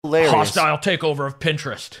Hilarious. Hostile takeover of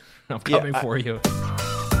Pinterest. I'm coming for you.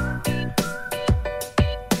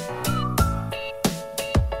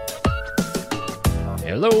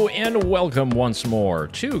 Hello and welcome once more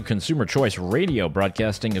to Consumer Choice Radio,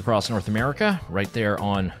 broadcasting across North America, right there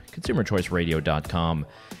on consumerchoiceradio.com,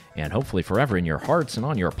 and hopefully forever in your hearts and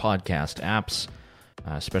on your podcast apps,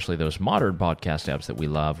 especially those modern podcast apps that we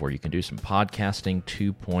love, where you can do some podcasting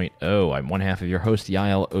 2.0. I'm one half of your host,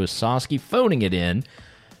 Yael Osowski, phoning it in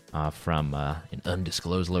from an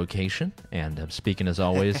undisclosed location, and I'm speaking as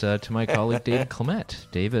always to my colleague David Clement.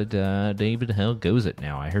 David, how goes it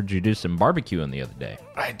now? I heard you do some barbecuing the other day.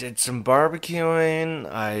 I did some barbecuing.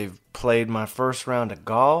 I played my first round of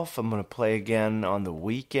golf. I'm going to play again on the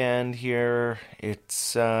weekend here.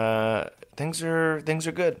 It's things are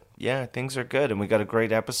good. Yeah, things are good, and we got a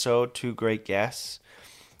great episode, 2 great guests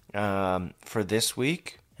for this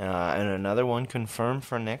week, and another one confirmed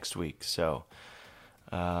for next week. So.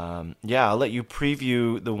 I'll let you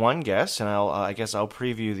preview the one guest, and I guess I'll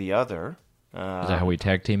preview the other. Is that how we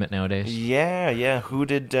tag team it nowadays? Yeah. Who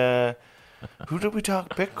did we talk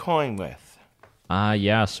Bitcoin with?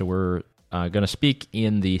 So we're going to speak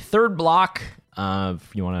in the third block.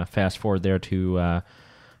 If you want to fast forward there to, I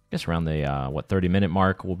guess around the 30-minute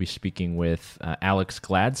mark, we'll be speaking with Alex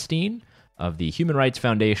Gladstein of the Human Rights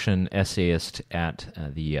Foundation, essayist at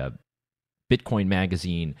the Bitcoin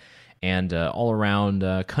magazine, and all-around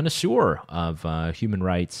connoisseur of human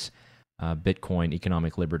rights, Bitcoin,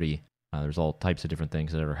 economic liberty. There's all types of different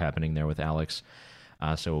things that are happening there with Alex.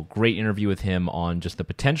 So great interview with him on just the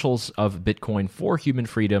potentials of Bitcoin for human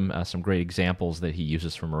freedom, some great examples that he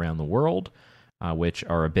uses from around the world, which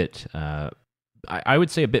are a bit, I would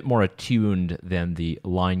say a bit more attuned than the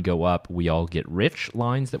line go up, we all get rich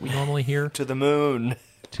lines that we normally hear. To the moon.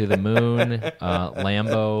 To the moon,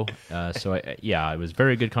 Lambo. It was a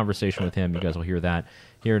very good conversation with him. You guys will hear that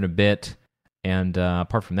here in a bit. And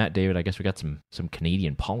apart from that, David, I guess we got some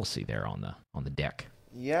Canadian policy there on the deck.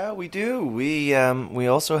 Yeah, we do. We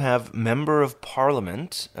also have Member of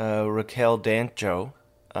Parliament Raquel Dancho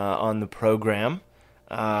on the program.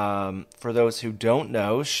 For those who don't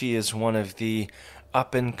know, she is one of the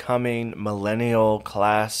up-and-coming millennial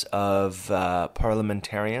class of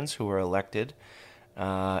parliamentarians who were elected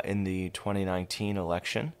in the 2019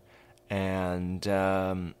 election. And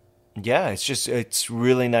it's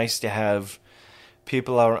really nice to have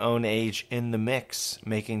people our own age in the mix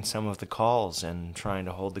making some of the calls and trying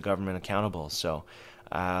to hold the government accountable. So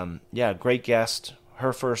great guest,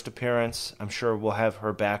 her first appearance. I'm sure we'll have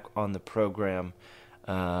her back on the program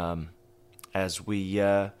as we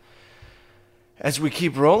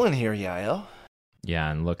keep rolling here, Yael.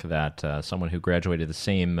 Yeah, and look at that, someone who graduated the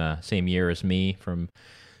same year as me from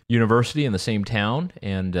university in the same town,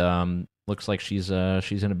 and looks like she's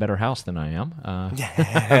in a better house than I am.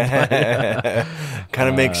 Kind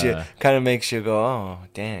of makes you go, oh,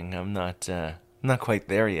 dang, I'm not quite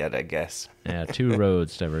there yet, I guess. Yeah, 2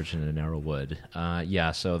 roads diverge in a narrow wood.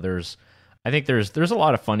 So I think there's a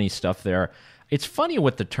lot of funny stuff there. It's funny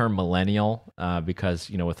with the term millennial because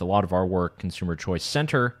with a lot of our work, Consumer Choice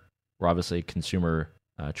Center. We're obviously a consumer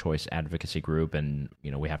choice advocacy group, and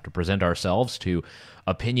we have to present ourselves to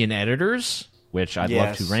opinion editors, which I'd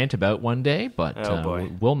love to rant about one day, but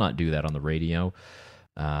we'll not do that on the radio.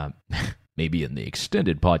 Maybe in the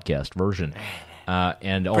extended podcast version,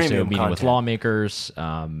 and also Premium meeting content with lawmakers,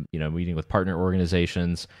 meeting with partner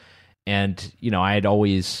organizations, and I'd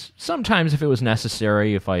always, sometimes if it was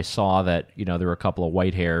necessary, if I saw that there were a couple of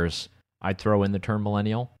white hairs, I'd throw in the term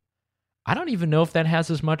millennial. I don't even know if that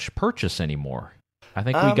has as much purchase anymore. I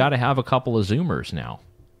think we got to have a couple of Zoomers now.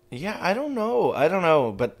 Yeah, I don't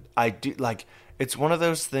know, but I do, it's one of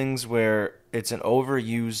those things where it's an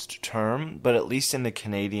overused term, but at least in the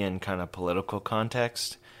Canadian kind of political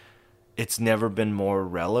context, it's never been more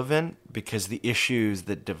relevant because the issues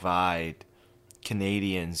that divide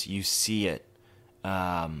Canadians, you see it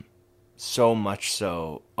so much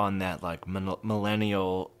so on that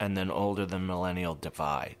millennial and then older than millennial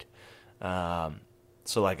divide. An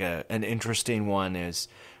interesting one is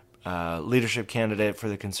leadership candidate for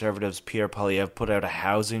the Conservatives, Pierre Poilievre, put out a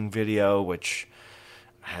housing video, which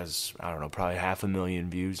has, probably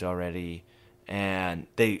 500,000 views already. And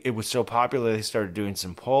it was so popular, they started doing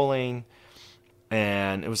some polling,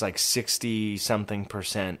 and it was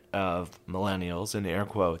 60-something% of millennials, in air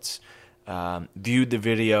quotes, viewed the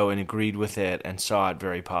video and agreed with it and saw it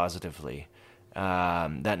very positively.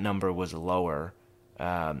 That number was lower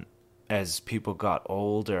as people got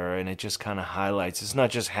older, and it just kind of highlights, it's not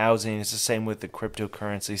just housing, it's the same with the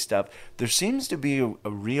cryptocurrency stuff. There seems to be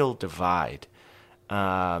a real divide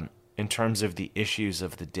in terms of the issues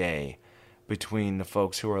of the day between the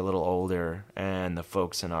folks who are a little older and the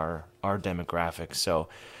folks in our demographic. So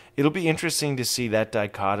it'll be interesting to see that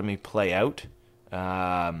dichotomy play out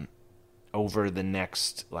over the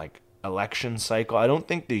next election cycle. I don't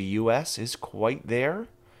think the U.S. is quite there.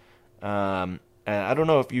 And I don't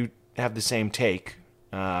know if you have the same take,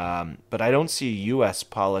 but I don't see U.S.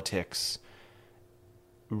 politics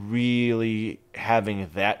really having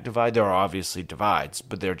that divide. There are obviously divides,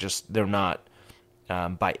 but they're not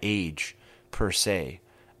by age per se.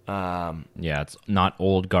 It's not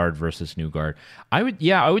old guard versus new guard. I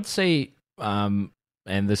would say, and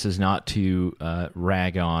this is not to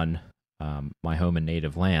rag on my home and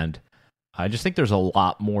native land. I just think there's a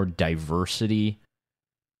lot more diversity,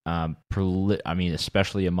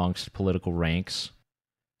 especially amongst political ranks,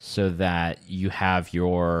 so that you have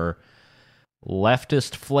your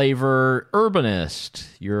leftist flavor urbanist,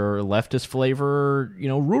 your leftist flavor,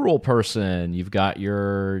 rural person. You've got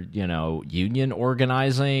your, union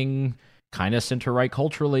organizing, kind of center-right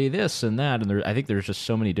culturally, this and that. And I think there's just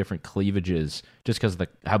so many different cleavages just because of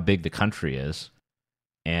how big the country is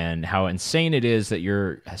and how insane it is that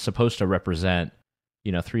you're supposed to represent,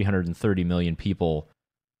 330 million people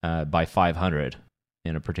by 500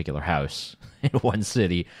 in a particular house in one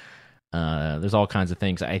city. There's all kinds of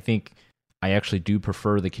things. I think I actually do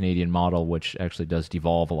prefer the Canadian model, which actually does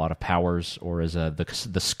devolve a lot of powers, or as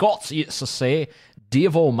the Scots used to say,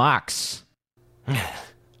 devo max.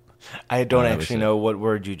 I don't actually know what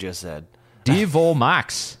word you just said. Devo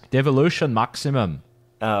max, devolution maximum.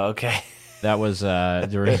 Oh, okay. That was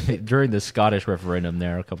during the Scottish referendum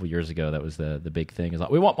there a couple of years ago. That was the big thing. Is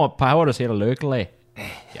we want more powers here locally.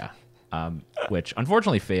 Yeah. Which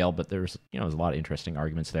unfortunately failed, but there's a lot of interesting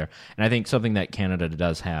arguments there. And I think something that Canada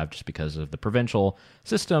does have, just because of the provincial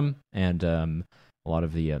system and a lot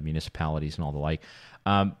of the municipalities and all the like.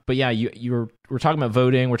 But yeah, we're talking about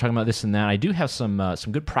voting, we're talking about this and that. I do have some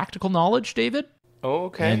good practical knowledge, David. Oh,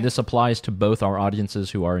 okay. And this applies to both our audiences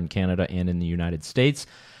who are in Canada and in the United States.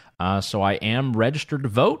 So I am registered to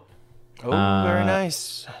vote. Oh, very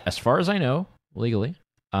nice. As far as I know, legally,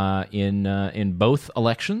 in both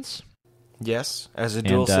elections. Yes, as a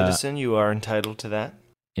dual citizen, you are entitled to that.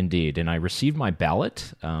 Indeed, and I received my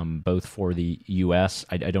ballot, both for the U.S.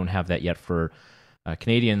 I don't have that yet for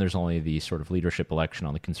Canadian. There's only the sort of leadership election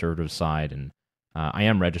on the Conservative side, and I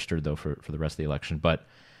am registered, though, for the rest of the election. But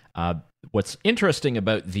what's interesting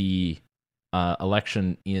about the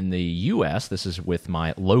election in the U.S., this is with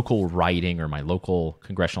my local riding or my local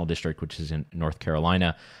congressional district, which is in North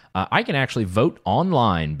Carolina, I can actually vote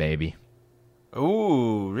online, baby.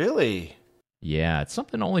 Ooh, really? Yeah, it's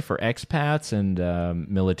something only for expats and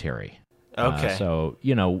military. Okay. So,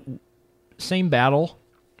 same battle.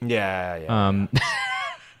 Yeah.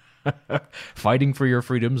 Fighting for your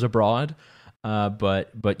freedoms abroad.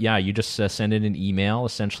 But yeah, you just send in an email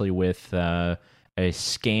essentially with a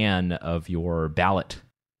scan of your ballot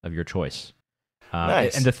of your choice.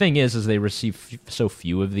 Nice. And the thing is they receive so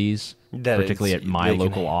few of these, particularly at my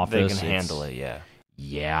local office. They can handle it, yeah.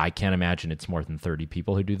 Yeah, I can't imagine it's more than 30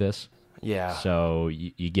 people who do this. Yeah. So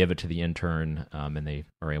you give it to the intern, and they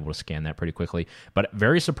are able to scan that pretty quickly. But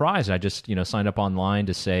very surprised. I just signed up online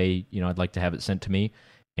to say I'd like to have it sent to me,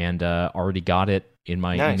 and already got it in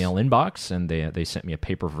my email inbox. And they sent me a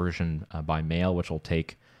paper version by mail, which will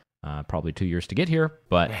take probably 2 years to get here.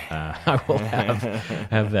 But I will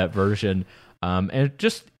have that version. And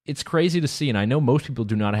it's crazy to see. And I know most people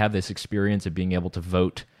do not have this experience of being able to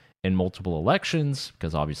vote in multiple elections,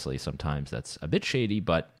 because obviously sometimes that's a bit shady,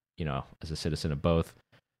 but as a citizen of both,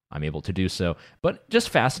 I'm able to do so. But just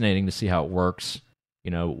fascinating to see how it works,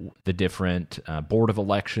 the different board of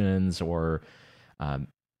elections or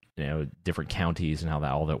different counties and how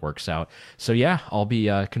all that works out. So yeah, I'll be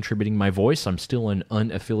contributing my voice. I'm still an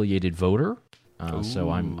unaffiliated voter.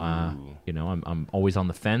 So I'm always on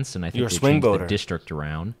the fence, and I think You're a they swing changed voter. the district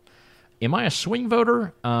around. Am I a swing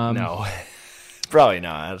voter? No. Probably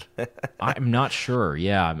not. I'm not sure.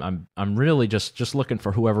 Yeah, I'm really just looking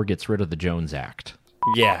for whoever gets rid of the Jones Act.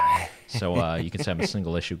 Yeah. So you can say I'm a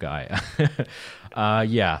single issue guy.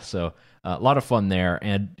 Yeah. So a lot of fun there.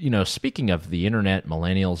 And speaking of the internet,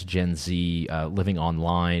 millennials, Gen Z, living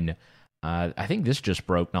online, I think this just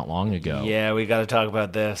broke not long ago. Yeah, we got to talk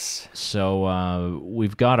about this. So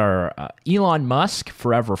we've got our Elon Musk,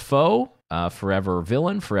 forever foe, forever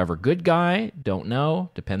villain, forever good guy. Don't know.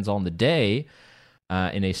 Depends on the day.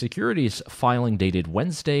 In a securities filing dated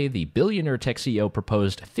Wednesday, the billionaire tech CEO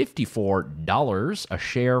proposed $54 a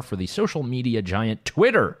share for the social media giant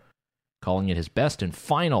Twitter, calling it his best and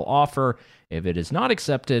final offer. If it is not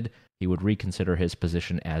accepted, he would reconsider his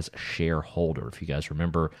position as shareholder. If you guys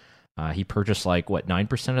remember, he purchased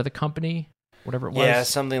 9% of the company whatever it was. Yeah,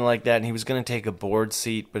 something like that. And he was going to take a board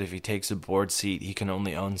seat, but if he takes a board seat, he can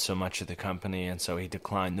only own so much of the company, and so he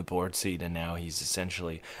declined the board seat, and now he's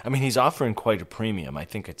essentially... I mean, he's offering quite a premium. I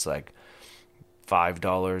think it's like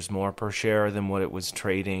 $5 more per share than what it was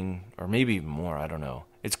trading, or maybe even more, I don't know.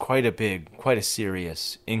 It's quite a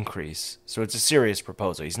serious increase. So it's a serious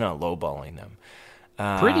proposal. He's not lowballing them.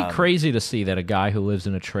 Pretty crazy to see that a guy who lives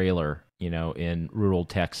in a trailer, in rural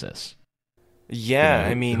Texas... Yeah,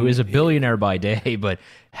 I mean... who is a billionaire by day, but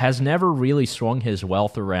has never really swung his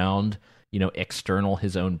wealth around, external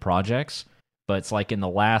his own projects. But it's like in the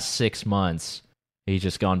last 6 months, he's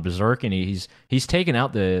just gone berserk, and he's taken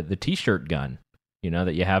out the T-shirt gun,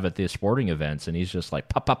 that you have at the sporting events, and he's just like,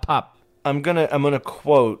 pop, pop, pop. I'm gonna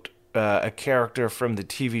quote a character from the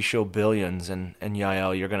TV show Billions, and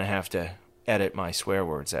Yael, you're gonna have to edit my swear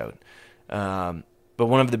words out. But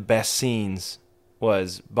one of the best scenes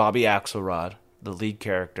was Bobby Axelrod, the lead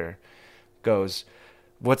character, goes,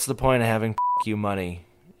 "What's the point of having you money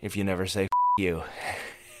if you never say you?"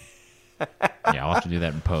 Yeah, I'll have to do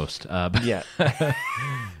that in post. Yeah.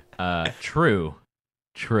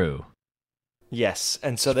 True. Yes,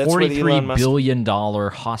 and so that's where the Elon Musk... $43 billion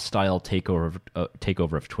hostile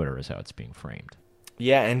takeover of Twitter is how it's being framed.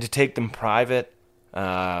 Yeah, and to take them private,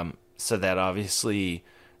 so that obviously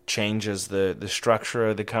changes the structure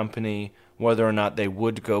of the company. Whether or not they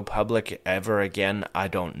would go public ever again, I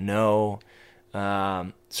don't know.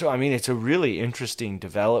 So, I mean, it's a really interesting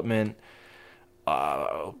development.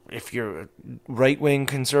 If you're right-wing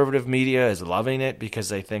conservative media is loving it because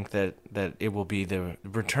they think that it will be the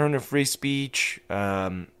return of free speech.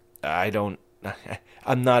 I'm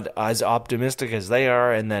not as optimistic as they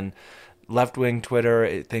are. And then left-wing Twitter,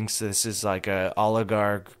 it thinks this is like a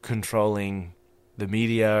oligarch controlling the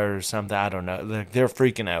media or something. I don't know. They're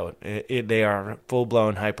freaking out. They are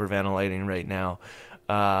full-blown hyperventilating right now.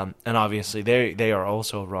 And obviously they are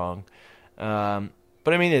also wrong.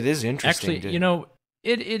 But I mean, it is interesting. Actually,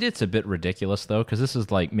 it's a bit ridiculous though, because this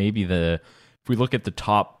is like maybe if we look at the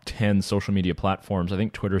top 10 social media platforms, I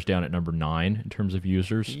think Twitter's down at number 9 in terms of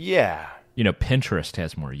users. Yeah. Pinterest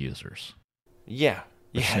has more users. Yeah.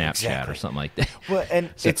 Or Snapchat exactly. or something like that. Well, and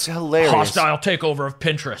so, it's hilarious. Hostile takeover of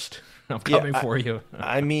Pinterest. I'm coming for you.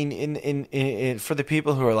 I mean, in for the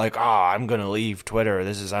people who are like, I'm going to leave Twitter.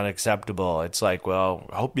 This is unacceptable. It's like, well,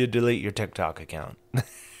 I hope you delete your TikTok account.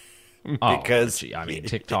 Because I mean,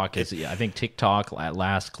 TikTok is. I think TikTok at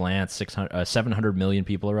last glance 700 million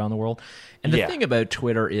people around the world. And the thing about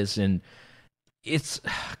Twitter is,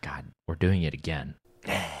 God, we're doing it again.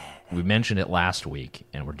 We mentioned it last week,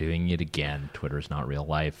 and we're doing it again. Twitter is not real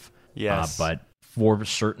life. Yes, but for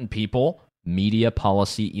certain people, media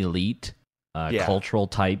policy elite, cultural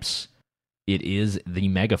types, it is the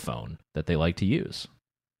megaphone that they like to use.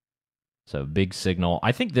 So big signal.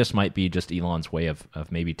 I think this might be just Elon's way of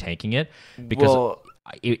maybe tanking it. Because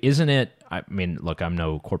isn't it, I mean, look, I'm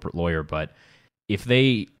no corporate lawyer, but if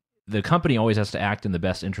the company always has to act in the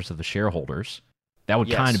best interest of the shareholders, that would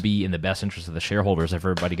kind of be in the best interest of the shareholders if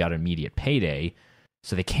everybody got an immediate payday.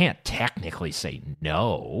 So they can't technically say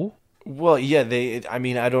no. Well, yeah, I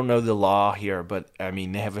mean, I don't know the law here, but I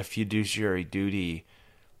mean, they have a fiduciary duty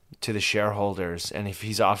to the shareholders. And if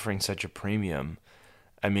he's offering such a premium,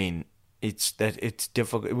 I mean, it's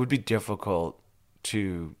difficult. It would be difficult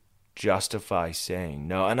to justify saying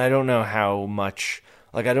no. And I don't know how much,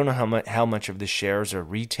 how much of the shares are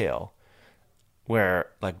retail,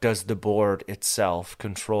 where does the board itself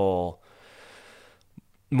control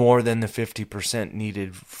more than the 50%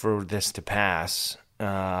 needed for this to pass?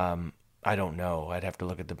 I don't know. I'd have to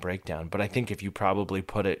look at the breakdown. But I think if you probably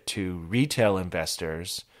put it to retail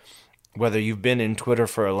investors, whether you've been in Twitter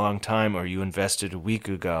for a long time or you invested a week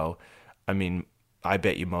ago, I mean, I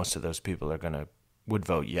bet you most of those people would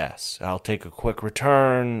vote yes. I'll take a quick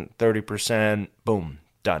return, 30%, boom,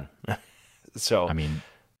 done. So I mean,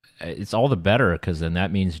 it's all the better because then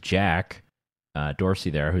that means Jack Dorsey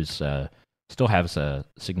there, who's still has a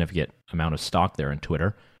significant amount of stock there in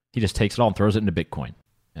Twitter, he just takes it all and throws it into Bitcoin.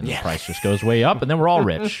 And the price just goes way up, and then we're all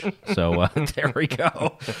rich. So there we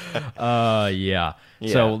go. Yeah.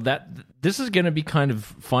 So this is going to be kind of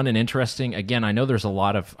fun and interesting. Again, I know there's a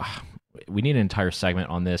lot of... we need an entire segment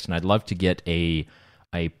on this, and I'd love to get a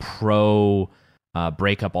pro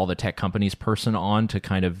break up all the tech companies person on to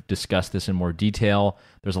kind of discuss this in more detail.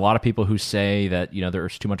 There's a lot of people who say that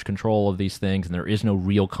there's too much control of these things, and there is no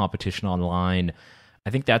real competition online. I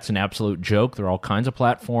think that's an absolute joke. There are all kinds of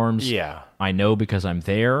platforms. Yeah. I know because I'm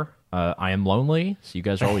there. I am lonely, so you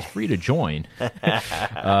guys are always free to join.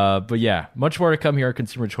 But yeah, much more to come here at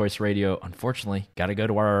Consumer Choice Radio. Unfortunately, got to go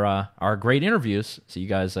to our great interviews. So you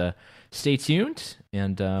guys Stay tuned,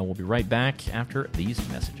 and we'll be right back after these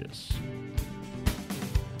messages.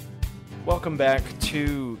 Welcome back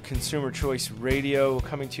to Consumer Choice Radio,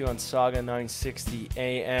 coming to you on Saga 960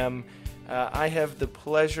 AM. I have the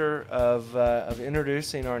pleasure of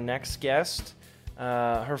introducing our next guest.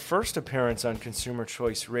 Her first appearance on Consumer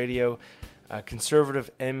Choice Radio,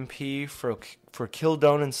 Conservative MP for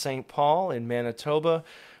Kildonan St. Paul in Manitoba,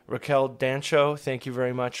 Raquel Dancho. Thank you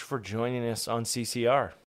very much for joining us on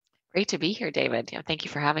CCR. Great to be here, David. Thank you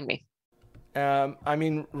for having me.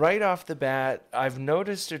 Right off the bat, I've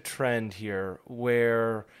noticed a trend here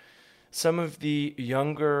where some of the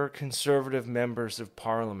younger Conservative members of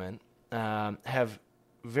Parliament have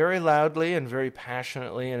very loudly and very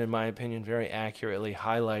passionately, and in my opinion, very accurately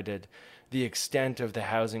highlighted the extent of the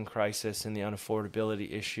housing crisis and the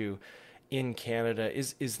unaffordability issue in Canada.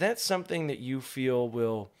 Is that something that you feel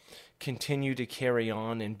will continue to carry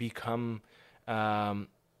on and become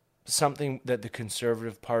something that the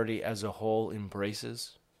Conservative Party as a whole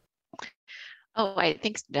embraces? Oh, I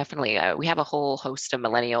think definitely. We have a whole host of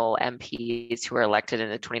millennial MPs who were elected in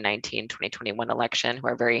the 2019-2021 election who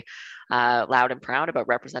are very loud and proud about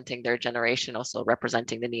representing their generation, also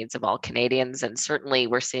representing the needs of all Canadians. And certainly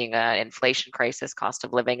we're seeing an inflation crisis, cost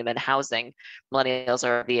of living, and then housing. Millennials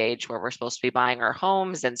are the age where we're supposed to be buying our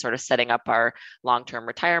homes and sort of setting up our long-term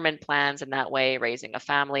retirement plans in that way, raising a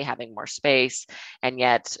family, having more space. And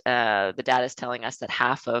yet the data is telling us that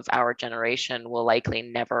half of our generation will likely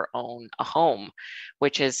never own a home,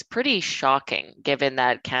 which is pretty shocking given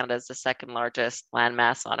that Canada is the second largest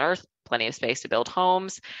landmass on Earth. Plenty of space to build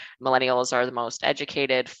homes. Millennials are the most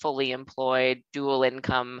educated, fully employed, dual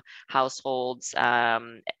income households,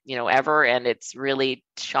 ever. And it's really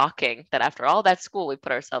shocking that after all that school we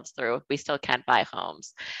put ourselves through, we still can't buy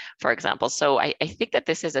homes, for example. So I think that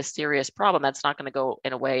this is a serious problem that's not going to go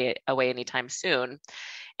away anytime soon.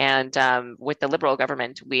 And with the Liberal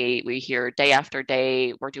government, we hear day after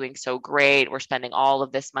day, we're doing so great. We're spending all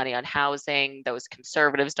of this money on housing. Those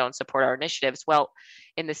Conservatives don't support our initiatives. Well,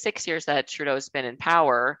 in the 6 years that Trudeau's been in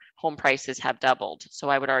power, home prices have doubled. So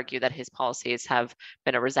I would argue that his policies have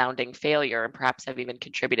been a resounding failure and perhaps have even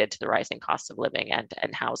contributed to the rising cost of living and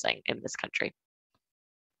housing in this country.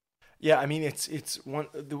 Yeah, I mean, it's one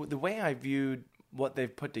the way I viewed what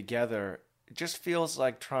they've put together. It just feels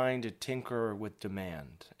like trying to tinker with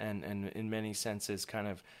demand and in many senses kind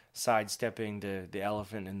of sidestepping the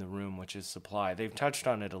elephant in the room, which is supply. They've touched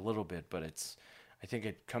on it a little bit, but I think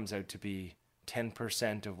it comes out to be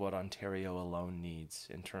 10% of what Ontario alone needs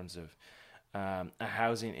in terms of a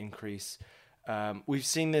housing increase. We've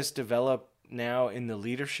seen this develop now in the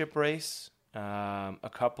leadership race.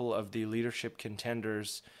 A couple of the leadership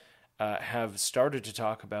contenders have started to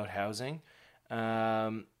talk about housing.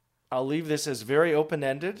 I'll leave this as very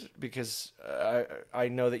open-ended because I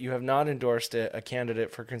know that you have not endorsed a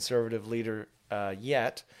candidate for Conservative leader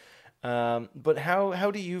yet. But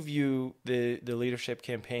how do you view the leadership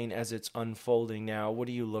campaign as it's unfolding now? What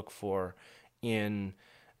do you look for in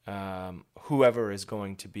whoever is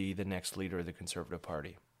going to be the next leader of the Conservative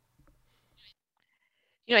Party?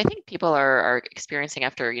 I think people are experiencing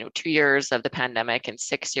after, 2 years of the pandemic and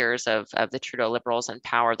 6 years of the Trudeau Liberals in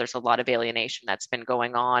power, there's a lot of alienation that's been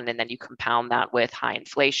going on. And then you compound that with high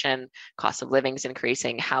inflation, cost of living is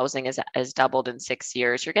increasing, housing has doubled in 6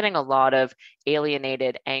 years. You're getting a lot of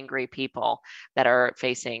alienated, angry people that are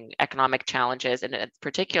facing economic challenges, and in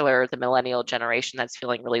particular, the millennial generation that's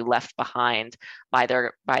feeling really left behind by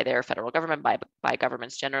their federal government, by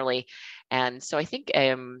governments generally. And so I think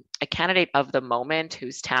a candidate of the moment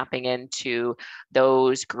who's tapping into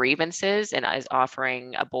those grievances and is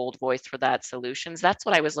offering a bold voice for that solutions, that's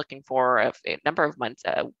what I was looking for a number of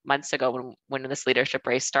months ago when this leadership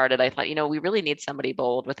race started. I thought, we really need somebody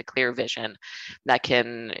bold with a clear vision that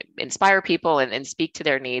can inspire people and speak to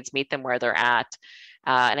their needs, meet them where they're at.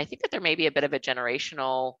 And I think that there may be a bit of a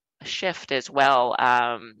generational shift as well.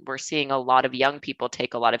 We're seeing a lot of young people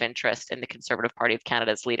take a lot of interest in the Conservative Party of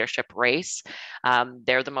Canada's leadership race.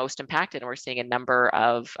 They're the most impacted, and we're seeing a number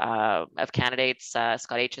of candidates,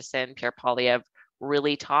 Scott Aitchison, Pierre Poilievre,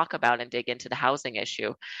 really talk about and dig into the housing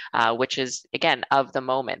issue, which is, again, of the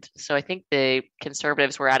moment. So I think the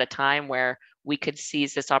Conservatives were at a time where we could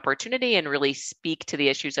seize this opportunity and really speak to the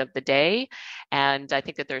issues of the day. And I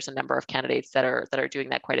think that there's a number of candidates that are doing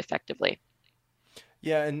that quite effectively.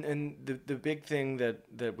 Yeah, and the big thing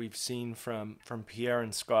that we've seen from Pierre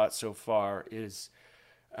and Scott so far is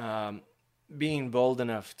being bold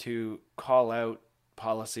enough to call out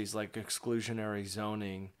policies like exclusionary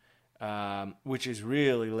zoning, which is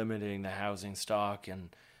really limiting the housing stock,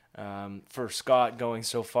 and for Scott going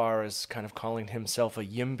so far as kind of calling himself a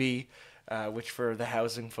YIMBY, which for the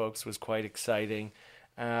housing folks was quite exciting.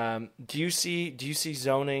 Do you see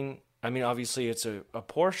zoning? I mean, obviously it's a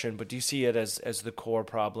portion, but do you see it as the core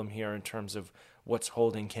problem here in terms of what's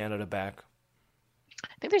holding Canada back?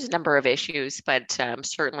 I think there's a number of issues, but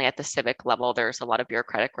certainly at the civic level, there's a lot of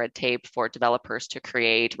bureaucratic red tape for developers to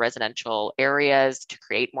create residential areas, to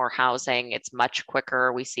create more housing. It's much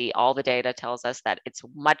quicker. We see all the data tells us that it's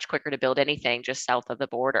much quicker to build anything just south of the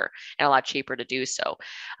border and a lot cheaper to do so.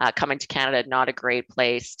 Coming to Canada, not a great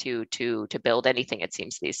place to build anything, it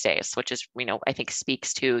seems these days, which is, I think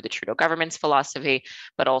speaks to the Trudeau government's philosophy,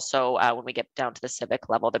 but also when we get down to the civic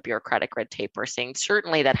level, the bureaucratic red tape we're seeing,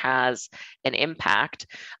 certainly that has an impact.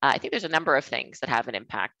 I think there's a number of things that have an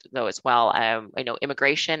impact, though, as well. I know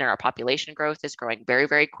immigration and our population growth is growing very,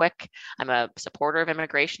 very quick. I'm a supporter of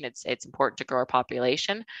immigration. It's important to grow our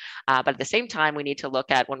population. But at the same time, we need to look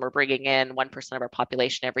at when we're bringing in 1% of our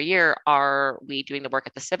population every year, are we doing the work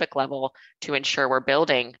at the civic level to ensure we're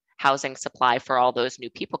building housing supply for all those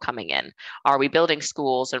new people coming in? Are we building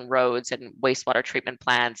schools and roads and wastewater treatment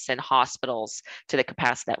plants and hospitals to the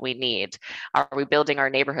capacity that we need? Are we building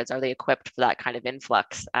our neighborhoods? Are they equipped for that kind of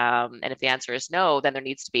influx? And if the answer is no, then there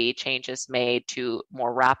needs to be changes made to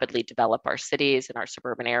more rapidly develop our cities and our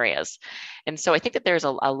suburban areas. And so I think that there's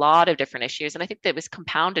a lot of different issues. And I think that was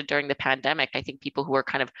compounded during the pandemic. I think people who are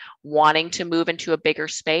kind of wanting to move into a bigger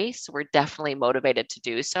space were definitely motivated to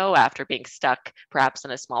do so after being stuck perhaps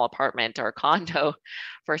in a small apartment or a condo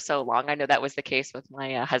for so long. I know that was the case with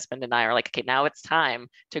my husband and I are like, okay, now it's time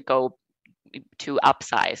to go to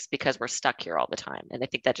upsize because we're stuck here all the time. And I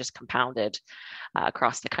think that just compounded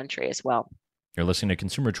across the country as well. You're listening to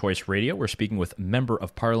Consumer Choice Radio. We're speaking with Member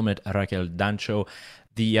of Parliament Raquel Dancho.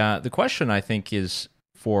 The question, I think, is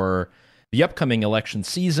for the upcoming election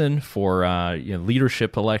season, for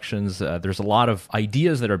leadership elections. There's a lot of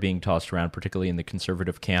ideas that are being tossed around, particularly in the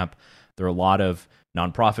Conservative camp. There are a lot of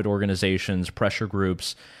nonprofit organizations, pressure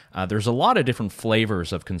groups. There's a lot of different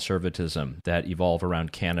flavors of conservatism that evolve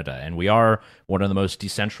around Canada, and we are one of the most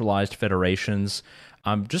decentralized federations.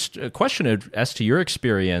 Just a question as to your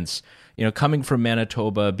experience, coming from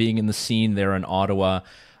Manitoba, being in the scene there in Ottawa.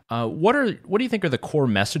 What do you think are the core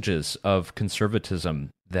messages of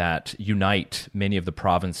conservatism that unite many of the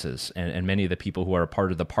provinces and many of the people who are a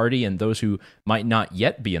part of the party and those who might not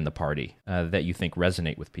yet be in the party that you think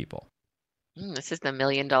resonate with people? This is the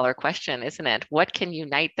million-dollar question, isn't it? What can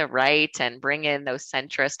unite the right and bring in those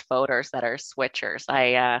centrist voters that are switchers?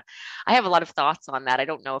 I have a lot of thoughts on that. I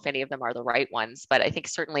don't know if any of them are the right ones, but I think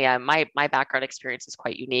certainly my background experience is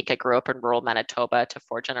quite unique. I grew up in rural Manitoba to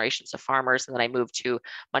 4 generations of farmers, and then I moved to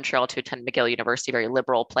Montreal to attend McGill University, a very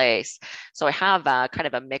liberal place. So I have kind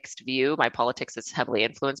of a mixed view. My politics is heavily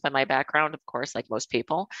influenced by my background, of course, like most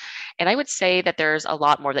people. And I would say that there's a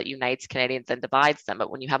lot more that unites Canadians than divides them.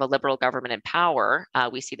 But when you have a liberal government in power,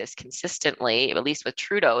 we see this consistently, at least with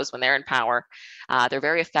Trudeau's, when they're in power, they're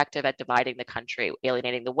very effective at dividing the country,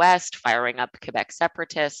 alienating the West, firing up Quebec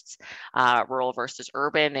separatists. Rural versus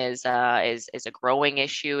urban is a growing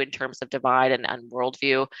issue in terms of divide and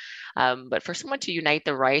worldview. But for someone to unite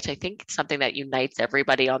the right, I think something that unites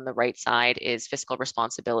everybody on the right side is fiscal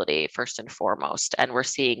responsibility, first and foremost. And we're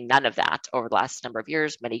seeing none of that over the last number of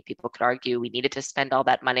years. Many people could argue we needed to spend all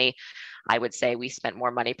that money. I would say we spent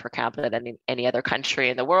more money per capita than in any other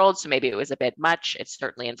country in the world. So maybe it was a bit much. It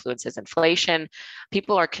certainly influences inflation.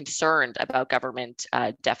 People are concerned about government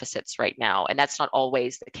deficits right now. And that's not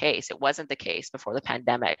always the case. It wasn't the case before the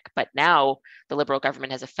pandemic. But now the Liberal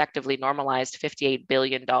government has effectively normalized $58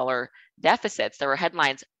 billion deficits. There were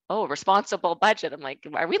headlines, oh, responsible budget. I'm like,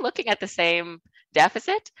 are we looking at the same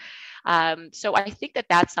deficit? So I think that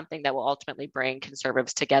that's something that will ultimately bring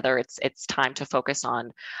Conservatives together. It's time to focus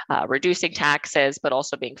on reducing taxes, but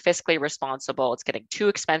also being fiscally responsible. It's getting too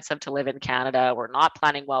expensive to live in Canada. We're not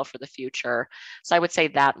planning well for the future. So I would say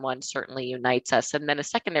that one certainly unites us. And then a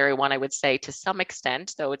secondary one, I would say to some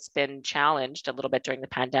extent, though it's been challenged a little bit during the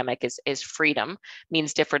pandemic, is freedom.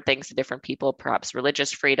 Means different things to different people, perhaps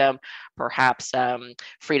religious freedom, perhaps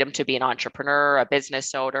freedom to be an entrepreneur, a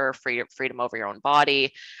business owner, freedom over your own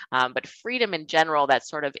body. But freedom in general, that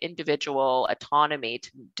sort of individual autonomy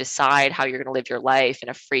to decide how you're going to live your life in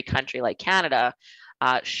a free country like Canada,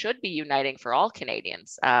 should be uniting for all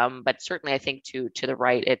Canadians. But certainly, I think to the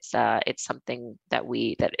right, it's something that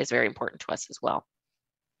is very important to us as well.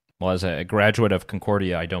 Well, as a graduate of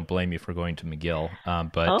Concordia, I don't blame you for going to McGill.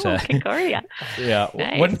 Concordia. Yeah.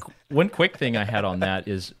 Nice. One quick thing I had on that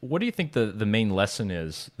is, what do you think the main lesson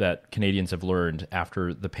is that Canadians have learned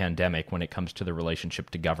after the pandemic when it comes to the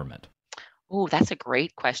relationship to government? Oh, that's a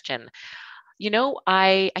great question.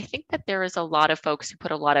 I think that there is a lot of folks who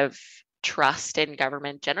put a lot of trust in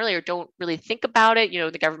government generally, or don't really think about it.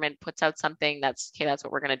 The government puts out something, that's okay, that's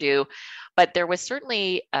what we're going to do. But there was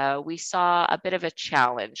certainly we saw a bit of a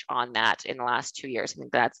challenge on that in the last 2 years. I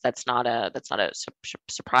think that's not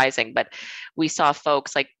surprising, but we saw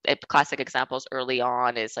folks like classic examples early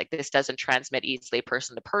on is like, this doesn't transmit easily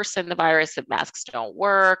person to person, the virus, the masks don't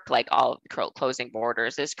work, like all closing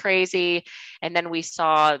borders is crazy. And then we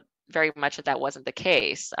saw very much that wasn't the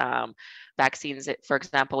case. Vaccines, for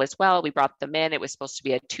example, as well, we brought them in. It was supposed to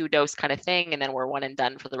be a 2-dose kind of thing, and then we're one and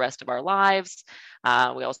done for the rest of our lives.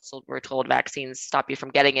 We also were told vaccines stop you from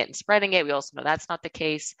getting it and spreading it. We also know that's not the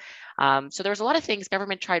case. So there was a lot of things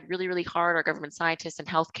government tried really, really hard. Our government scientists and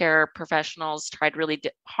healthcare professionals tried really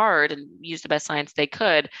hard and used the best science they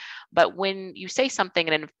could. But when you say something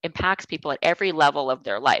and it impacts people at every level of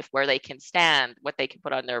their life, where they can stand, what they can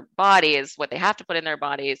put on their bodies, what they have to put in their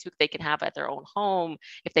bodies, who they can have at their own home,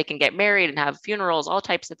 if they can get married and have funerals, all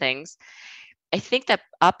types of things, I think that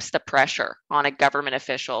ups the pressure on a government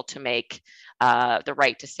official to make the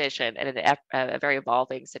right decision. And in a very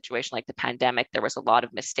evolving situation like the pandemic, there was a lot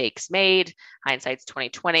of mistakes made. Hindsight's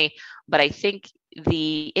 2020. But I think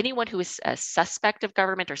anyone who is a suspect of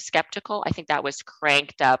government or skeptical, I think that was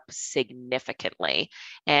cranked up significantly.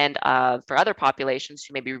 And for other populations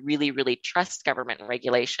who maybe really, really trust government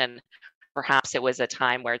regulation, perhaps it was a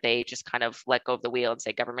time where they just kind of let go of the wheel and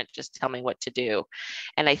say, government, just tell me what to do.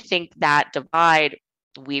 And I think that divide,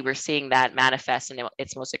 we were seeing that manifest in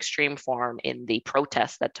its most extreme form in the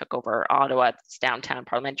protests that took over Ottawa, downtown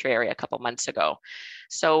parliamentary area, a couple months ago.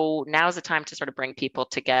 So now's the time to sort of bring people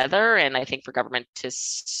together. And I think for government to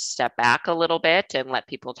step back a little bit and let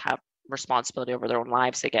people have responsibility over their own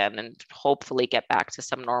lives again, and hopefully get back to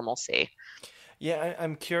some normalcy. Yeah,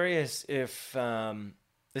 I'm curious if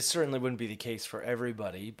this certainly wouldn't be the case for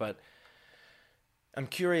everybody, but I'm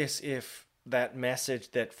curious if that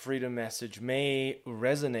message, that freedom message, may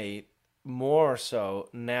resonate more so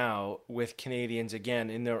now with Canadians, again,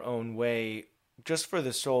 in their own way, just for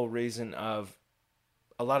the sole reason of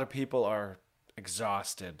a lot of people are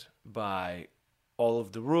exhausted by all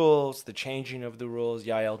of the rules, the changing of the rules.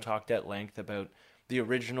 Yael talked at length about the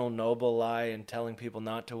original Noble lie and telling people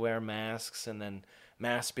not to wear masks, and then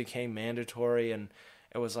masks became mandatory, and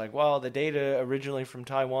it was like, well, the data originally from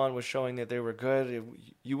Taiwan was showing that they were good.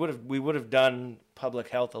 We would have done public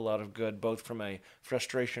health a lot of good, both from a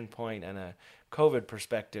frustration point and a COVID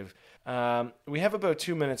perspective. We have about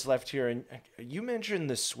 2 minutes left here, and you mentioned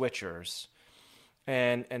the switchers,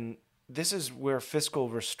 and this is where fiscal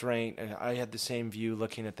restraint. I had the same view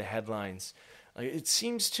looking at the headlines. It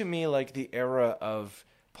seems to me like the era of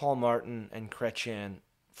Paul Martin and Chrétien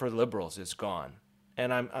for Liberals is gone.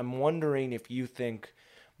 And I'm wondering if you think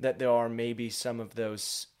that there are maybe some of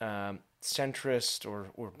those centrist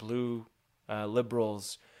or blue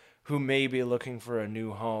Liberals who may be looking for a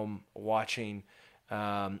new home, watching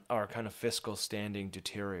our kind of fiscal standing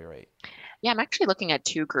deteriorate. Yeah, I'm actually looking at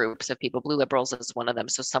two groups of people. Blue Liberals is one of them.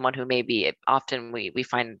 So someone who maybe often we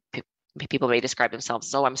find people may describe themselves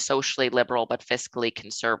as, oh, I'm socially liberal but fiscally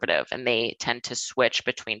conservative, and they tend to switch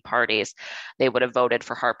between parties. They would have voted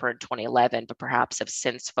for Harper in 2011, but perhaps have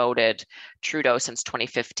since voted Trudeau since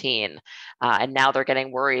 2015. And now they're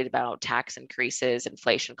getting worried about tax increases,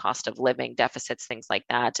 inflation, cost of living, deficits, things like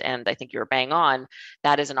that. And I think you're bang on.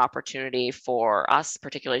 That is an opportunity for us,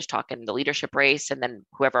 particularly to talk in the leadership race, and then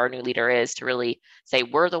whoever our new leader is, to really say,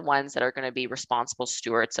 we're the ones that are going to be responsible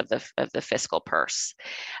stewards of the fiscal purse.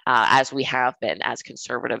 As we have been, as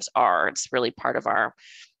conservatives are. It's really part of our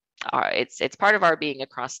it's part of our being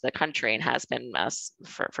across the country, and has been us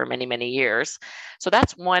for many, many years. So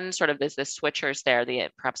that's one sort of, is the switchers there, the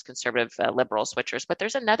perhaps conservative liberal switchers. But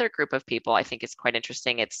there's another group of people I think is quite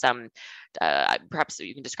interesting. It's some perhaps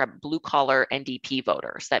you can describe blue collar NDP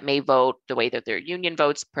voters that may vote the way that their union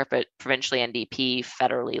votes, provincially NDP,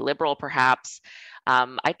 federally liberal perhaps.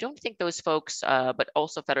 I don't think those folks, but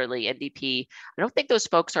also federally NDP, I don't think those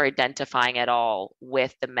folks are identifying at all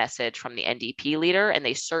with the message from the NDP leader, and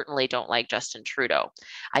they certainly don't like Justin Trudeau.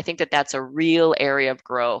 I think that that's a real area of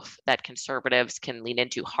growth that conservatives can lean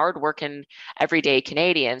into. Hardworking, everyday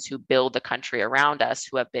Canadians who build the country around us,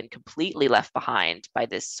 who have been completely left behind by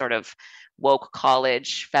this sort of woke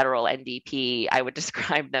college federal NDP, I would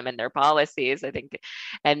describe them and their policies, I think.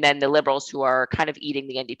 And then the Liberals who are kind of eating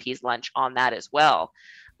the NDP's lunch on that as well.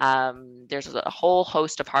 There's a whole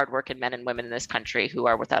host of hardworking men and women in this country who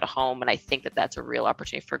are without a home. And I think that that's a real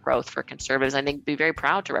opportunity for growth for conservatives. I think be very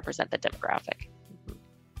proud to represent that demographic.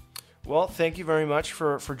 Well, thank you very much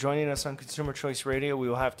for joining us on Consumer Choice Radio. We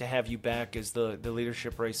will have to have you back as the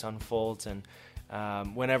leadership race unfolds, and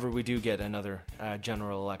whenever we do get another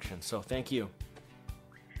general election. So thank you.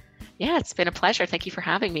 Yeah, it's been a pleasure. Thank you for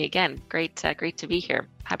having me again. Great to be here.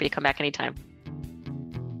 Happy to come back anytime.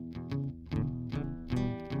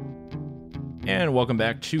 And welcome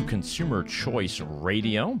back to Consumer Choice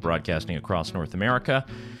Radio, broadcasting across North America.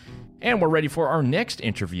 And we're ready for our next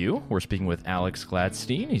interview. We're speaking with Alex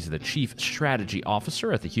Gladstein. He's the Chief Strategy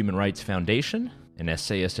Officer at the Human Rights Foundation, an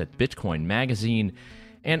essayist at Bitcoin Magazine,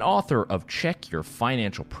 and author of Check Your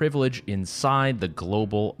Financial Privilege Inside the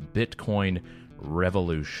Global Bitcoin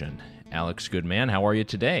Revolution. Alex, good man, how are you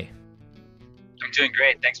today? I'm doing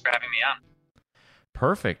great. Thanks for having me on.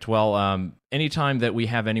 Perfect. Well, anytime that we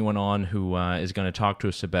have anyone on who is going to talk to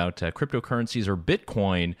us about cryptocurrencies or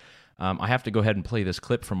Bitcoin, I have to go ahead and play this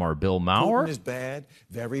clip from our Bill Maurer. Putin is bad,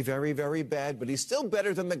 very, very, very bad, but he's still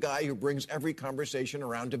better than the guy who brings every conversation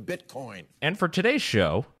around to Bitcoin. And for today's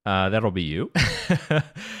show, that'll be you.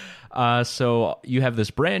 So you have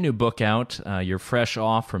this brand new book out. You're fresh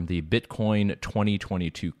off from the Bitcoin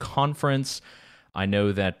 2022 conference. I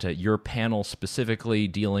know that your panel specifically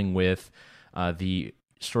dealing with the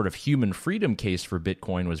sort of human freedom case for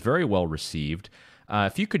Bitcoin was very well received.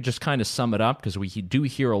 If you could just kind of sum it up, because we do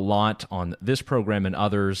hear a lot on this program and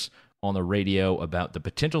others on the radio about the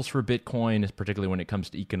potentials for Bitcoin, particularly when it comes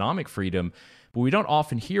to economic freedom, but we don't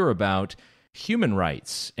often hear about human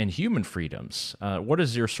rights and human freedoms. What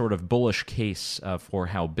is your sort of bullish case for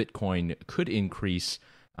how Bitcoin could increase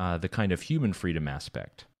the kind of human freedom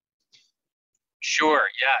aspect? Sure.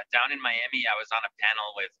 Yeah. Down in Miami, I was on a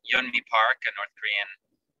panel with Yeonmi Park, a North Korean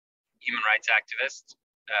human rights activist,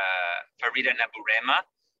 Farida Naburema,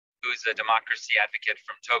 who's a democracy advocate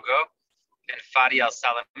from Togo, and Fadi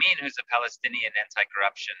al-Salamin, who's a Palestinian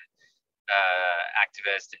anti-corruption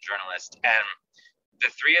activist and journalist. And the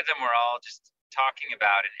three of them were all just talking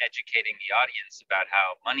about and educating the audience about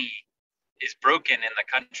how money is broken in the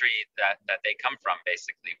country that they come from,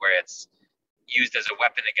 basically, where it's used as a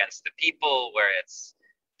weapon against the people, where it's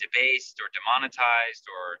debased or demonetized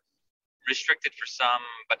or restricted for some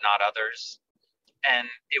but not others. And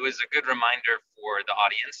it was a good reminder for the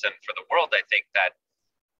audience and for the world, I think, that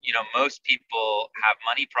most people have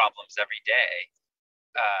money problems every day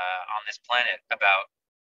on this planet. About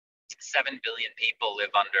 7 billion people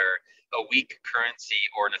live under a weak currency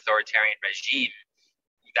or an authoritarian regime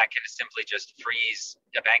that can simply just freeze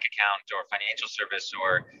a bank account or financial service,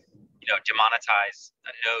 or demonetize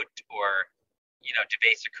a note, or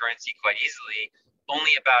debase a currency quite easily.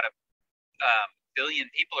 Only about a billion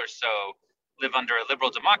people or so live under a liberal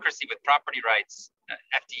democracy with property rights,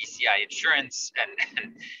 FDCI insurance,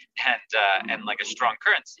 and like a strong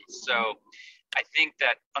currency. So I think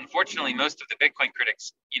that unfortunately most of the Bitcoin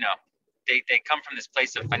critics, they come from this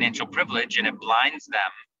place of financial privilege, and it blinds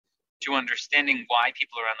them to understanding why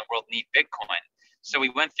people around the world need Bitcoin. So we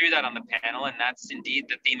went through that on the panel, and that's indeed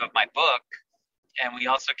the theme of my book. And we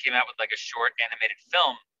also came out with like a short animated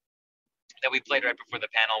film that we played right before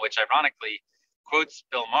the panel, which ironically quotes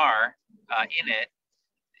Bill Maher in it,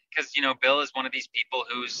 because Bill is one of these people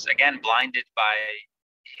who's, again, blinded by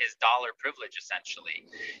his dollar privilege. Essentially,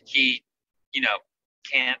 he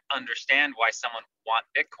can't understand why someone would want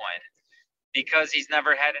Bitcoin because he's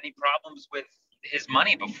never had any problems with his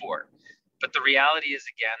money before. But the reality is,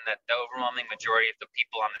 again, that the overwhelming majority of the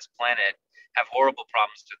people on this planet have horrible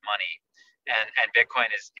problems with money, and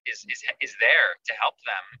Bitcoin is there to help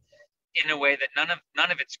them in a way that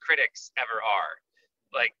none of its critics ever are.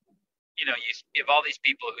 Like, you have all these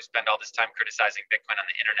people who spend all this time criticizing Bitcoin on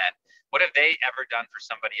the internet. What have they ever done for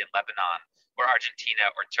somebody in Lebanon or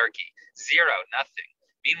Argentina or Turkey? Zero, nothing.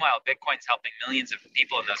 Meanwhile, Bitcoin's helping millions of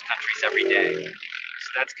people in those countries every day. So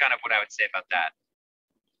that's kind of what I would say about that.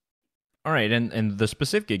 All right, and the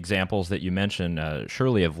specific examples that you mentioned,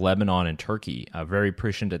 surely of Lebanon and Turkey, very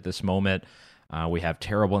prescient at this moment. We have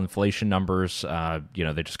terrible inflation numbers.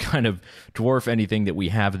 They just kind of dwarf anything that we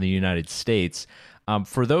have in the United States.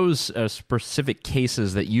 For those specific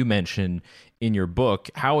cases that you mentioned in your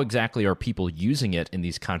book, how exactly are people using it in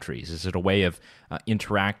these countries? Is it a way of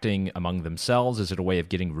interacting among themselves? Is it a way of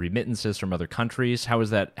getting remittances from other countries? How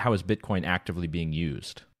is Bitcoin actively being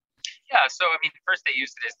used? Yeah, so first they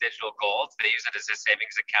use it as digital gold. They use it as a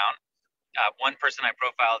savings account. One person I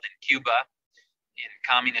profiled in Cuba, in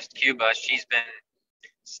communist Cuba, she's been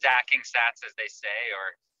stacking sats, as they say,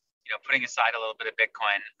 or putting aside a little bit of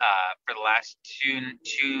Bitcoin for the last two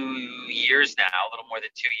years now, a little more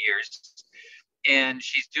than 2 years. And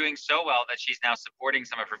she's doing so well that she's now supporting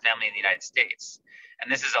some of her family in the United States.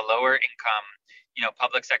 And this is a lower income,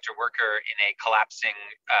 public sector worker in a collapsing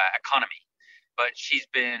economy. But she's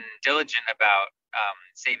been diligent about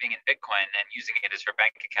saving in Bitcoin and using it as her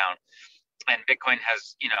bank account. And Bitcoin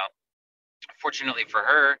has, fortunately for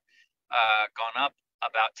her, gone up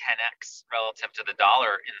about 10x relative to the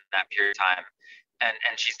dollar in that period of time,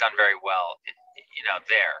 and she's done very well,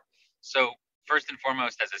 there. So first and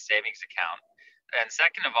foremost, as a savings account, and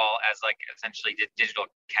second of all, as like essentially digital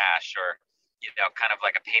cash, or kind of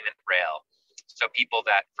like a payment rail. So people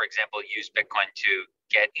that, for example, use Bitcoin to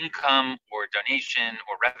get income or donation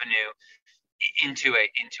or revenue into a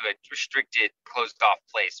restricted, closed off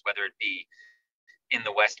place, whether it be in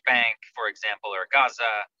the West Bank, for example, or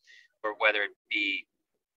Gaza, or whether it be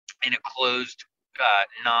in a closed,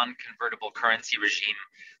 non-convertible currency regime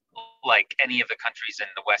like any of the countries in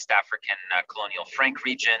the West African colonial franc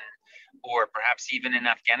region, or perhaps even in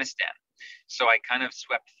Afghanistan. So I kind of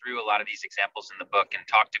swept through a lot of these examples in the book and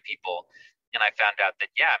talked to people, and I found out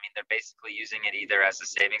that, they're basically using it either as a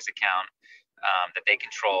savings account that they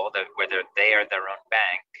control, whether they are their own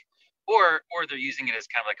bank, or they're using it as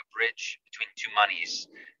kind of like a bridge between two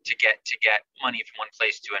monies to get money from one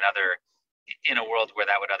place to another in a world where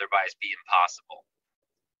that would otherwise be impossible.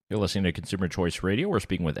 You're listening to Consumer Choice Radio. We're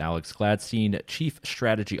speaking with Alex Gladstein, Chief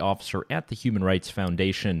Strategy Officer at the Human Rights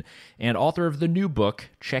Foundation and author of the new book,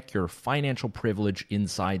 Check Your Financial Privilege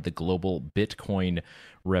Inside the Global Bitcoin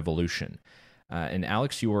Revolution. And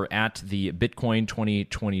Alex, you were at the Bitcoin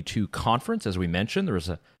 2022 conference, as we mentioned. There was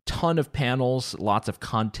a ton of panels, lots of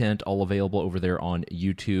content, all available over there on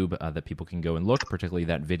YouTube that people can go and look, particularly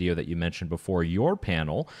that video that you mentioned before your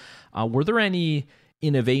panel. Were there any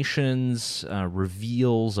innovations,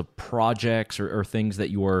 reveals of projects or things that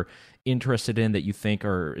you are interested in that you think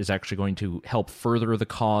is actually going to help further the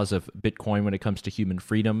cause of Bitcoin when it comes to human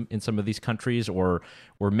freedom in some of these countries? Or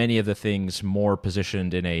were many of the things more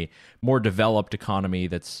positioned in a more developed economy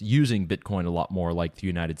that's using Bitcoin a lot more, like the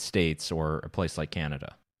United States or a place like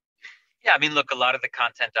Canada? Yeah, look, a lot of the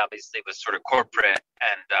content obviously was sort of corporate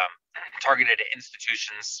and targeted at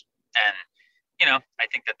institutions. And, I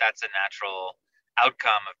think that that's a natural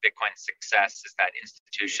outcome of Bitcoin's success, is that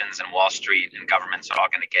institutions and Wall Street and governments are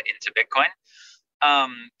all going to get into Bitcoin.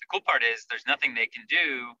 The cool part is there's nothing they can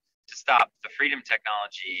do to stop the freedom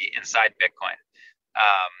technology inside Bitcoin.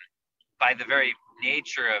 By the very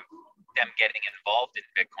nature of them getting involved in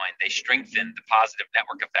Bitcoin, they strengthen the positive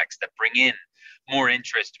network effects that bring in more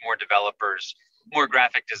interest, more developers, more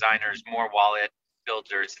graphic designers, more wallet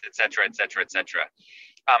builders, et cetera, et cetera, et cetera.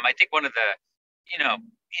 I think one of the,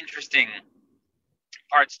 interesting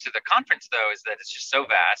parts to the conference, though, is that it's just so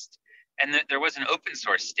vast. And there was an open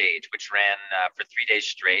source stage which ran for 3 days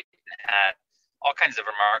straight and had all kinds of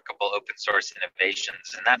remarkable open source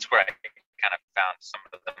innovations. And that's where I kind of found some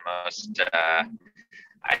of the most,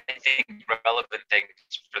 I think, relevant things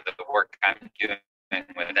for the work I'm doing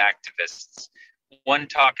with activists. One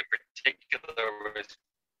talk in particular was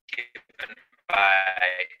given by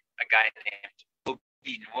a guy named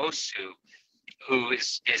Obi Nwosu, who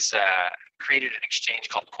is created an exchange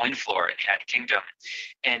called CoinFloor in the United Kingdom,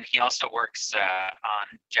 and he also works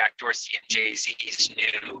on Jack Dorsey and Jay-Z's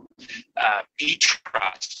new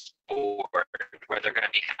B-Trust board, where they're going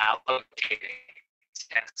to be allocating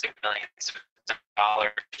tens of millions of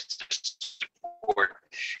dollars to support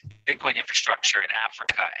Bitcoin infrastructure in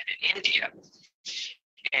Africa and in India.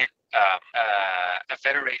 And a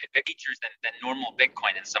federated features than normal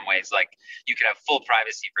Bitcoin in some ways. Like you could have full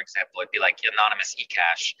privacy, for example. It'd be like anonymous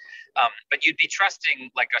eCash, but you'd be trusting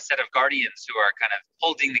like a set of guardians who are kind of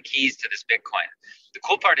holding the keys to this Bitcoin. The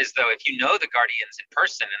cool part is, though, if you know the guardians in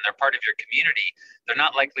person and they're part of your community, they're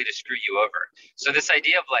not likely to screw you over. So this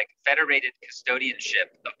idea of like federated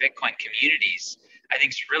custodianship of Bitcoin communities, I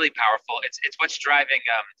think, is really powerful. It's what's driving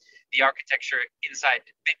the architecture inside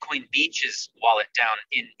Bitcoin Beach's wallet down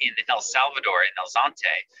in El Salvador, in El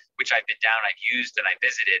Zonte, which I've been down, I've used, and I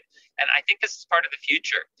visited. And I think this is part of the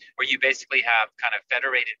future, where you basically have kind of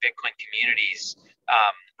federated Bitcoin communities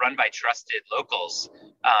run by trusted locals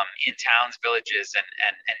in towns, villages,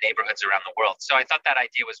 and neighborhoods around the world. So I thought that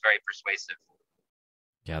idea was very persuasive.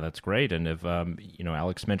 Yeah, that's great. And if,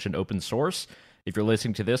 Alex mentioned open source. If you're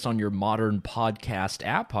listening to this on your modern podcast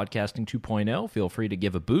app, Podcasting 2.0, feel free to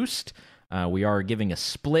give a boost. We are giving a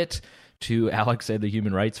split to Alex and the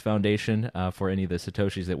Human Rights Foundation for any of the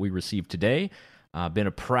Satoshis that we received today. Been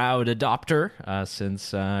a proud adopter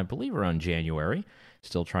since, I believe, around January.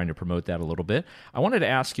 Still trying to promote that a little bit. I wanted to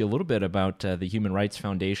ask you a little bit about the Human Rights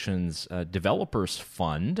Foundation's Developers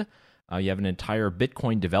Fund. You have an entire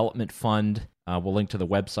Bitcoin development fund. We'll link to the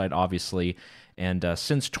website, obviously. And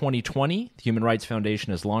since 2020, the Human Rights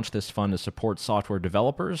Foundation has launched this fund to support software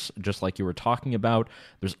developers, just like you were talking about.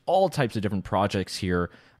 There's all types of different projects here.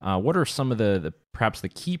 What are some of the perhaps the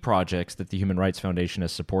key projects that the Human Rights Foundation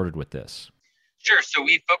has supported with this? Sure. So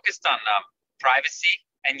we focused on privacy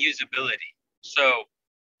and usability. So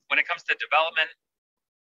when it comes to development,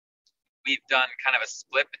 we've done kind of a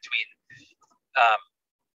split between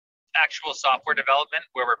actual software development,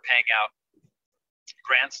 where we're paying out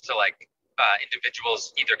grants to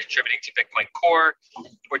individuals either contributing to Bitcoin Core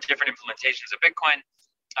or different implementations of Bitcoin,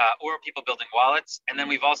 or people building wallets. And then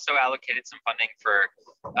we've also allocated some funding for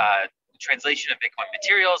translation of Bitcoin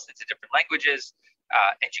materials into different languages,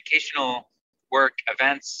 educational work,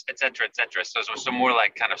 events, et cetera, et cetera. So more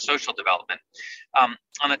like kind of social development.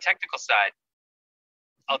 On the technical side,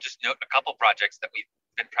 I'll just note a couple projects that we've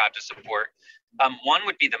been proud to support. One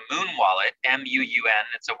would be the Moon Wallet, MUUN.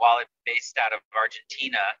 It's a wallet based out of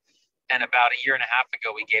Argentina. And about a year and a half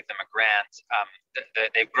ago, we gave them a grant.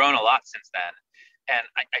 They've grown a lot since then. And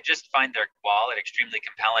I just find their wallet extremely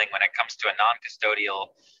compelling when it comes to a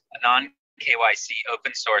non-custodial, a non-KYC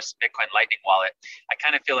open source Bitcoin Lightning wallet. I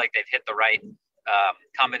kind of feel like they've hit the right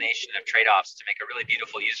combination of trade-offs to make a really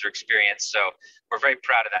beautiful user experience. So we're very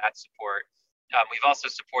proud of that support. We've also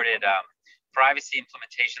supported privacy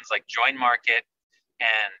implementations like JoinMarket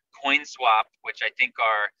and CoinSwap, which I think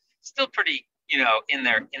are still pretty, in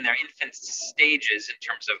their infant stages in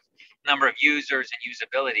terms of number of users and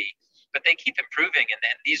usability, but they keep improving. And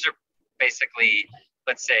then these are basically,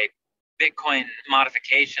 let's say, Bitcoin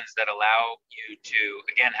modifications that allow you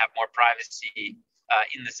to, again, have more privacy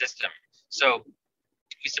in the system. So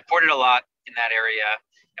we supported a lot in that area,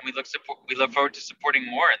 and we look forward to supporting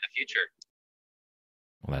more in the future.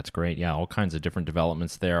 Well, that's great. Yeah, all kinds of different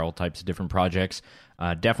developments there, all types of different projects.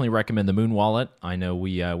 Definitely recommend the Moon Wallet. I know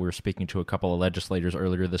we were speaking to a couple of legislators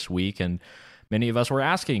earlier this week, and many of us were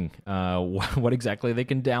asking what exactly they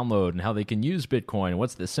can download and how they can use Bitcoin.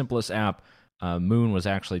 What's the simplest app? Moon was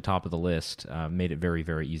actually top of the list. Made it very,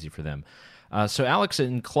 very easy for them. So, Alex,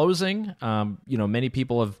 in closing, many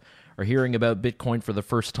people are hearing about Bitcoin for the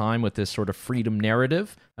first time with this sort of freedom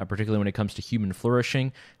narrative, particularly when it comes to human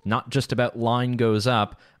flourishing, not just about line goes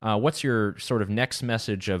up. What's your sort of next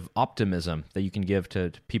message of optimism that you can give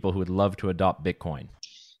to people who would love to adopt Bitcoin?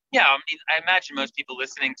 Yeah, I mean, I imagine most people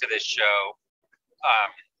listening to this show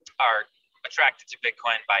are attracted to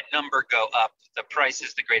Bitcoin by number go up. The price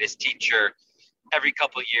is the greatest teacher. Every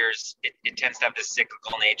couple of years, it tends to have this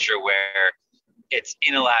cyclical nature where its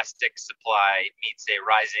inelastic supply meets a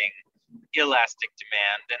rising elastic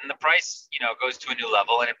demand, and the price, goes to a new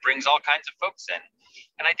level, and it brings all kinds of folks in.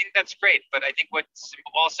 And I think that's great. But I think what's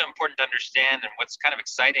also important to understand, and what's kind of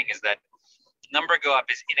exciting, is that number go up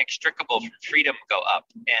is inextricable from freedom go up.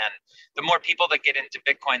 And the more people that get into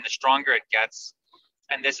Bitcoin, the stronger it gets.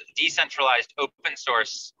 And this decentralized open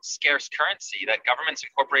source scarce currency that governments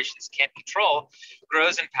and corporations can't control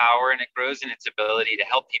grows in power, and it grows in its ability to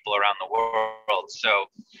help people around the world.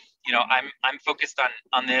 So, I'm focused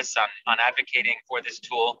on this, on advocating for this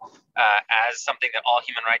tool as something that all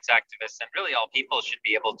human rights activists and really all people should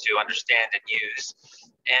be able to understand and use.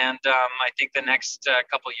 And I think the next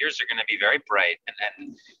couple of years are going to be very bright,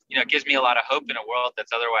 and it gives me a lot of hope in a world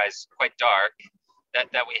that's otherwise quite dark.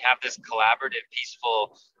 That we have this collaborative,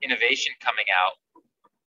 peaceful innovation coming out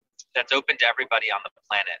that's open to everybody on the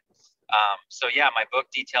planet. So yeah, my book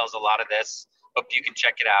details a lot of this. Hope you can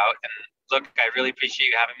check it out. And look, I really appreciate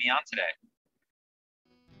you having me on today.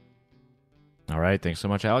 All right. Thanks so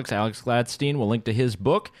much, Alex. Alex Gladstein. We'll link to his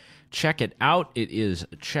book. Check it out. It is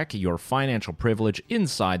Check Your Financial Privilege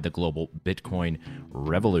Inside the Global Bitcoin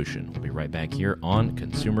Revolution. We'll be right back here on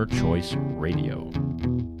Consumer Choice Radio.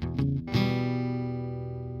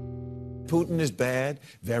 Putin is bad,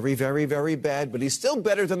 very, very, very bad, but he's still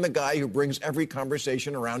better than the guy who brings every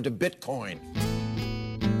conversation around to Bitcoin.